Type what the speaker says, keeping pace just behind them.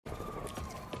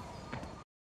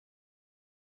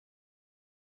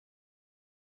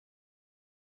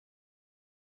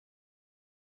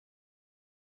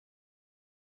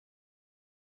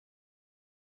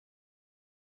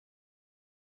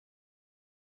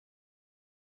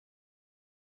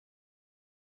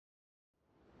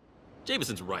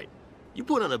Jameson's right. You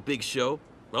put on a big show,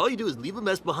 but all you do is leave a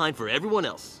mess behind for everyone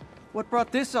else. What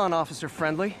brought this on, Officer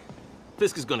Friendly?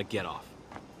 Fisk is gonna get off.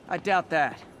 I doubt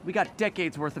that. We got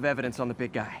decades worth of evidence on the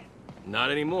big guy. Not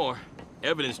anymore.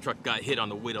 Evidence truck got hit on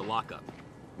the way to lockup.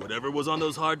 Whatever was on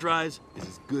those hard drives is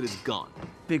as good as gone.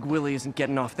 Big Willie isn't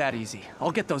getting off that easy.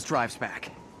 I'll get those drives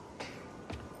back.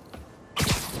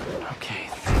 Okay,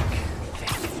 think.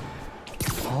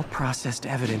 All processed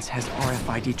evidence has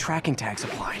RFID tracking tags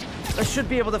applied. I should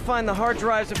be able to find the hard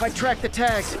drives if I track the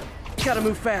tags. Gotta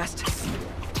move fast.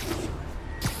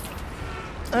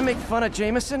 I make fun of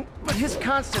Jameson, but his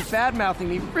constant bad-mouthing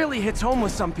me really hits home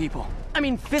with some people. I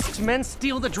mean, Fisk's men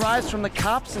steal the drives from the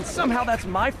cops, and somehow that's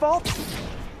my fault?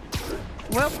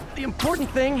 Well, the important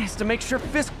thing is to make sure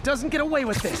Fisk doesn't get away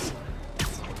with this.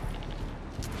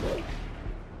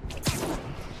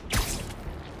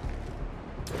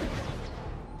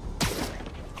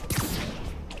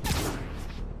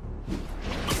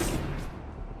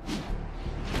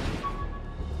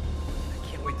 I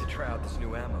can't wait to try out this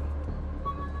new ammo.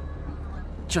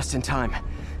 Just in time.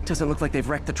 Doesn't look like they've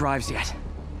wrecked the drives yet.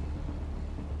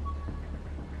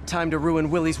 Time to ruin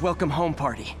Willie's welcome home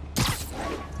party.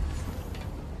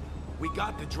 We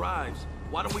got the drives.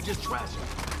 Why don't we just trash them?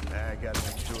 I gotta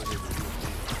make sure they're real.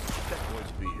 That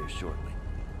boys will be here shortly.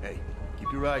 Hey,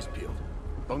 keep your eyes peeled.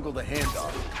 Bungle the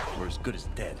handoff. We're as good as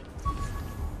dead.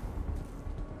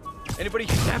 Anybody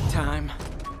nap time?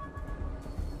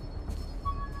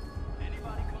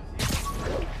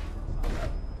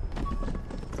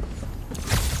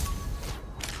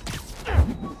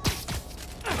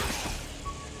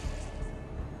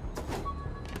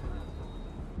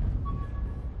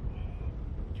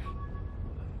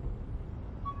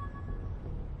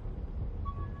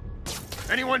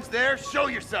 Anyone's there? Show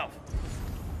yourself!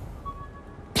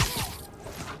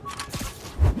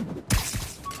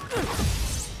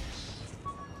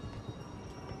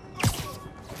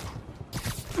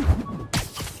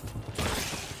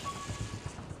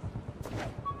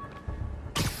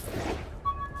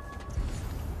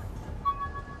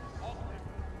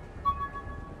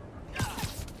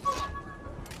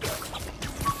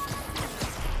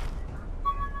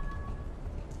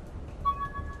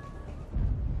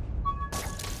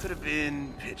 Could have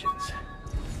been pigeons.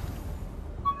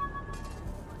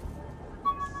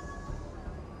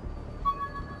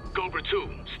 Cobra 2,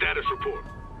 status report.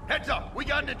 Heads up! We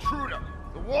got an intruder!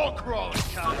 The wall crawler's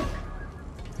coming!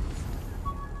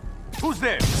 Who's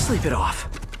there? Sleep it off.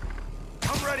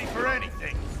 I'm ready for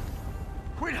anything!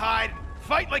 Quit hiding!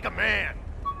 Fight like a man!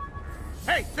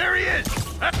 Hey, there he is!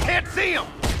 I can't see him!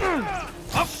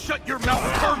 I'll shut your mouth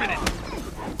permanent!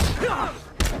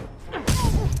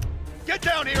 Get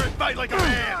down here and fight like a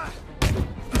man!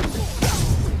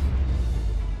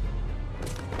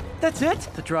 That's it?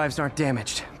 The drives aren't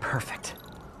damaged. Perfect.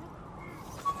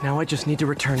 Now I just need to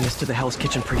return this to the Hell's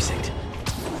Kitchen precinct.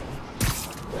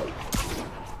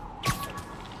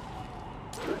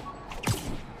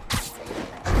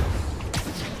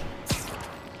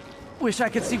 Wish I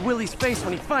could see Willie's face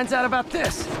when he finds out about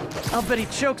this. I'll bet he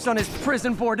chokes on his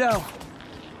prison Bordeaux.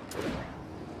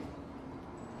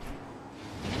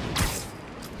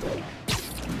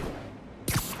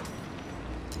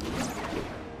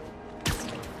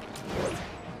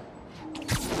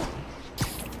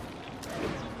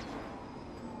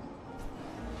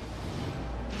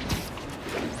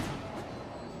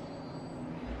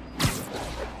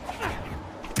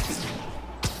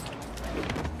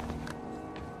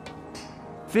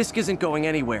 Fisk isn't going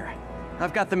anywhere.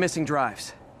 I've got the missing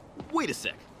drives. Wait a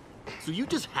sec. So you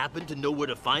just happen to know where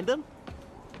to find them?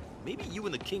 Maybe you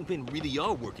and the Kingpin really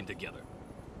are working together.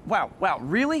 Wow,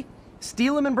 really?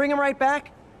 Steal him and bring him right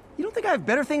back? You don't think I have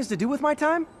better things to do with my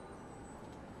time?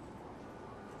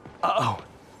 Uh-oh.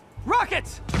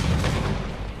 Rockets!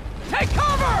 Take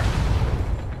cover!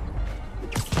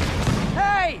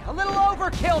 Hey, a little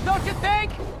overkill, don't you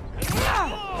think?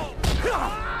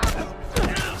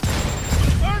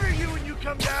 Murder you when you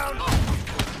come down!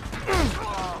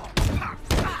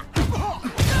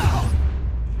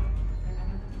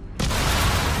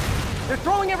 They're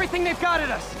throwing everything they've got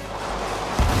at us!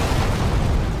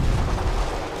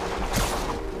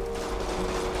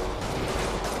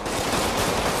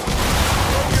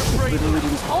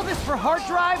 All this for hard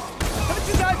drives? Haven't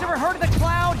you guys ever heard of the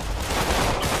cloud?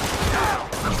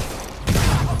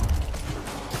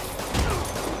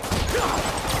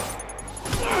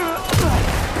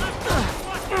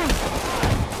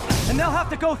 And they'll have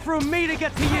to go through me to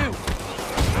get to you!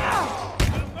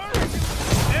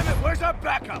 Damn it, where's our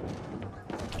backup?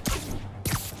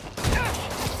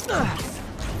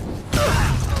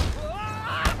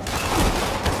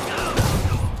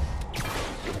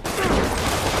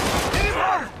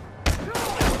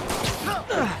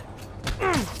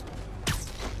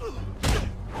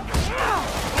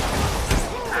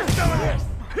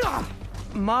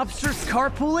 Mobsters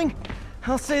carpooling?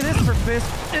 I'll say this for Fisk,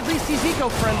 at least he's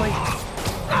eco-friendly.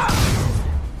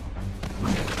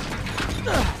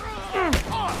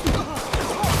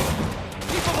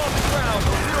 Keep him on the ground,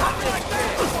 or we're on this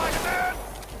kid.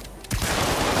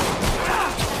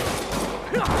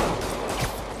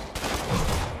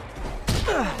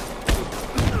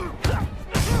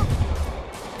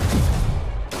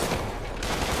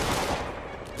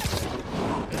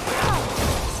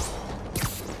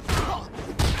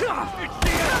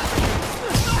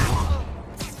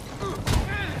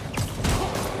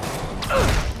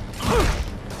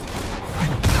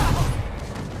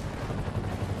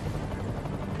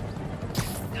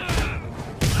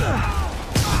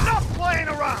 Stop playing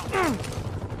around!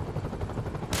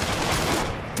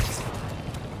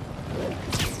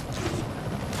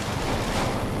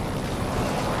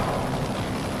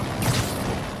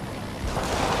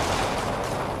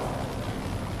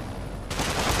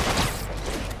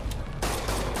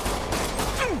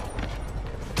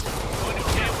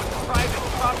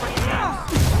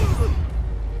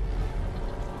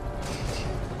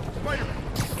 Spider-Man,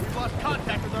 we've lost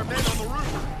contact with our men on the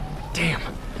roof. Damn.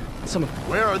 Some of...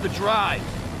 Where are the drives?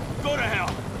 Go to hell.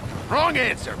 Wrong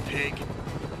answer, pig.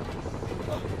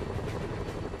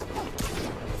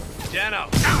 Dano.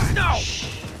 No!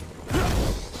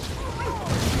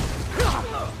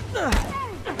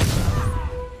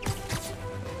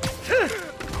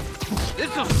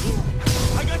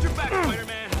 I got your back,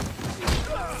 Spider-Man.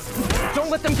 Don't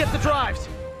let them get the drives!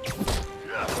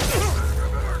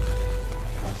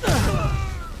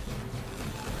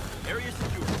 Area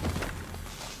secure.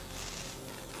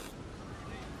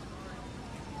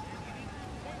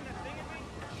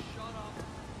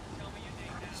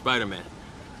 Spider-Man,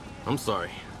 I'm sorry.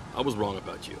 I was wrong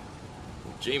about you.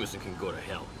 Jameson can go to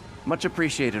hell. Much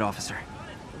appreciated, officer.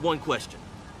 One question.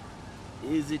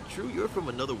 Is it true you're from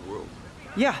another world?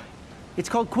 Yeah, it's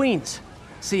called Queens.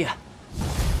 See ya.